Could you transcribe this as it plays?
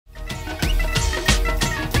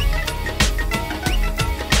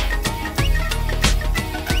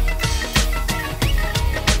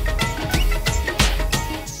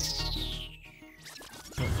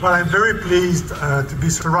Well, I'm very pleased to be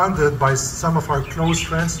surrounded by some of our close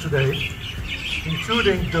friends today,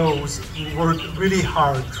 including those who worked really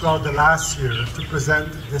hard throughout the last year to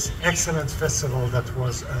present this excellent festival that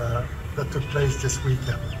took place this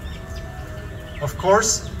weekend. Of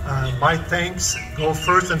course, my thanks go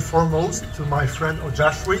first and foremost to my friend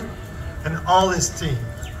Ojaswwee and all his team.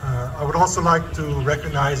 I would also like to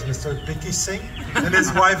recognize Mr. Bicky Singh and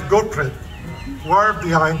his wife Gurpreet, who are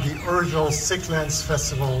behind the original Sikhlens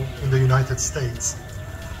festival in the United States.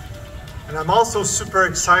 And I'm also super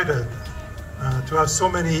excited to have so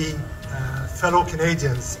many fellow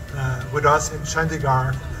Canadians with us in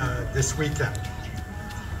Chandigarh this weekend.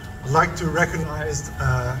 I'd like to recognize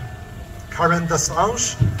Karen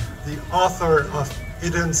Dasange, the author of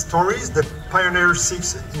Hidden Stories, the pioneer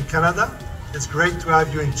Sikhs in Canada. It's great to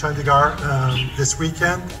have you in Chandigarh this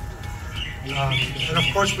weekend. And of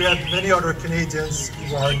course, we have many other Canadians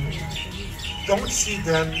who don't see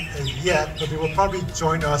them yet, but they will probably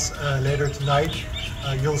join us later tonight.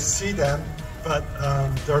 You'll see them, but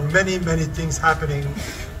there are many, many things happening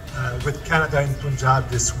with Canada and Punjab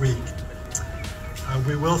this week.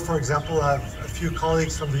 We will, for example, have a few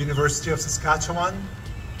colleagues from the University of Saskatchewan.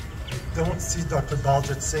 I don't see Dr.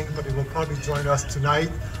 Baljit Singh, but he will probably join us tonight.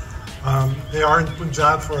 They are in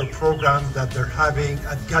Punjab for a program that they're having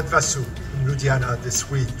at Gadvasu in Ludhiana this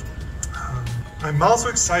week. I'm also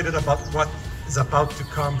excited about what is about to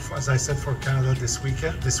come, as I said, for Canada this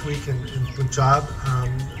week in Punjab.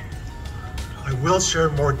 I will share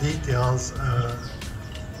more details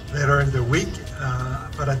later in the week,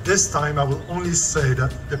 but at this time I will only say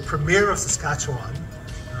that the Premier of Saskatchewan,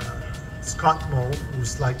 Scott Moe,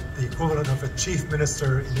 who's like the equivalent of a Chief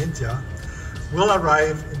Minister in India, will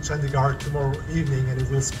arrive in Chandigarh tomorrow evening, and he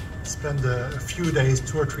will spend a few days,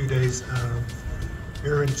 2 or 3 days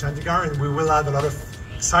here in Chandigarh, and we will have a lot of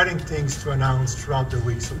exciting things to announce throughout the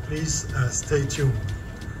week, so please stay tuned.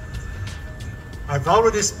 I've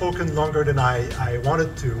already spoken longer than I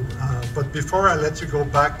wanted to, but before I let you go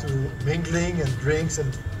back to mingling and drinks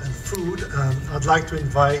and food, I'd like to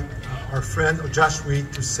invite our friend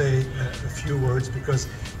Ojaswwee to say a few words, because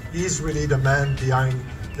he's really the man behind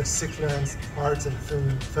the Sikhlens Arts and Film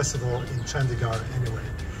Festival in Chandigarh anyway.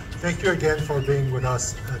 Thank you again for being with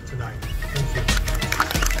us tonight. Thank you.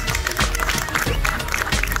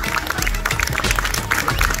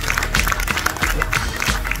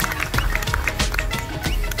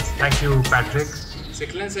 Thank you, Patrick.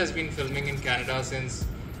 Sikhlens has been filming in Canada since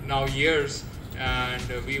now years, and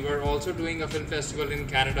we were also doing a film festival in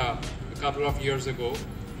Canada a couple of years ago,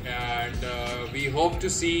 and we hope to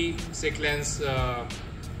see Sikhlens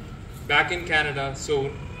back in Canada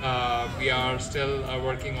soon. We are still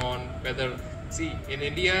working on whether, see, in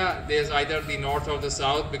India there's either the north or the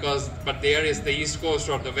south, but there is the east coast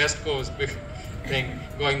or the west coast thing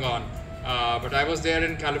going on. But I was there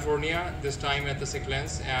in California this time at the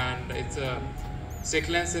Sikhlens, and it's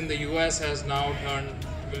Sikhlens in the US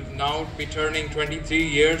will now be turning 23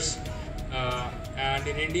 years, and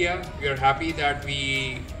in India we are happy that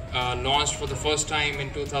we launched for the first time in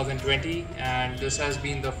 2020, and this has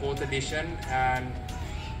been the 4th edition, and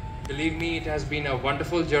believe me, it has been a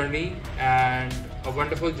wonderful journey, and a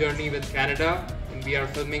wonderful journey with Canada, and we are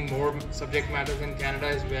filming more subject matters in Canada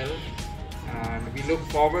as well, and we look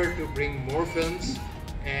forward to bring more films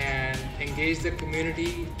and engage the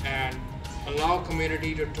community and allow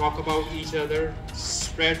community to talk about each other,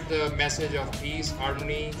 spread the message of peace,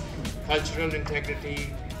 harmony, cultural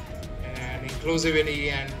integrity and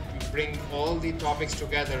inclusivity, and bring all the topics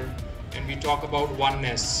together, and we talk about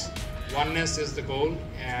oneness. Oneness is the goal,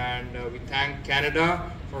 and we thank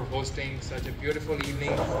Canada for hosting such a beautiful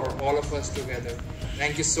evening for all of us together.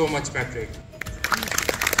 Thank you so much, Patrick.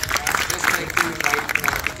 I'd just like to invite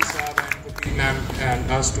Bicky Saab and Putri ma'am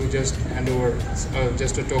and us to just hand over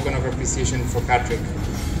just a token of appreciation for Patrick.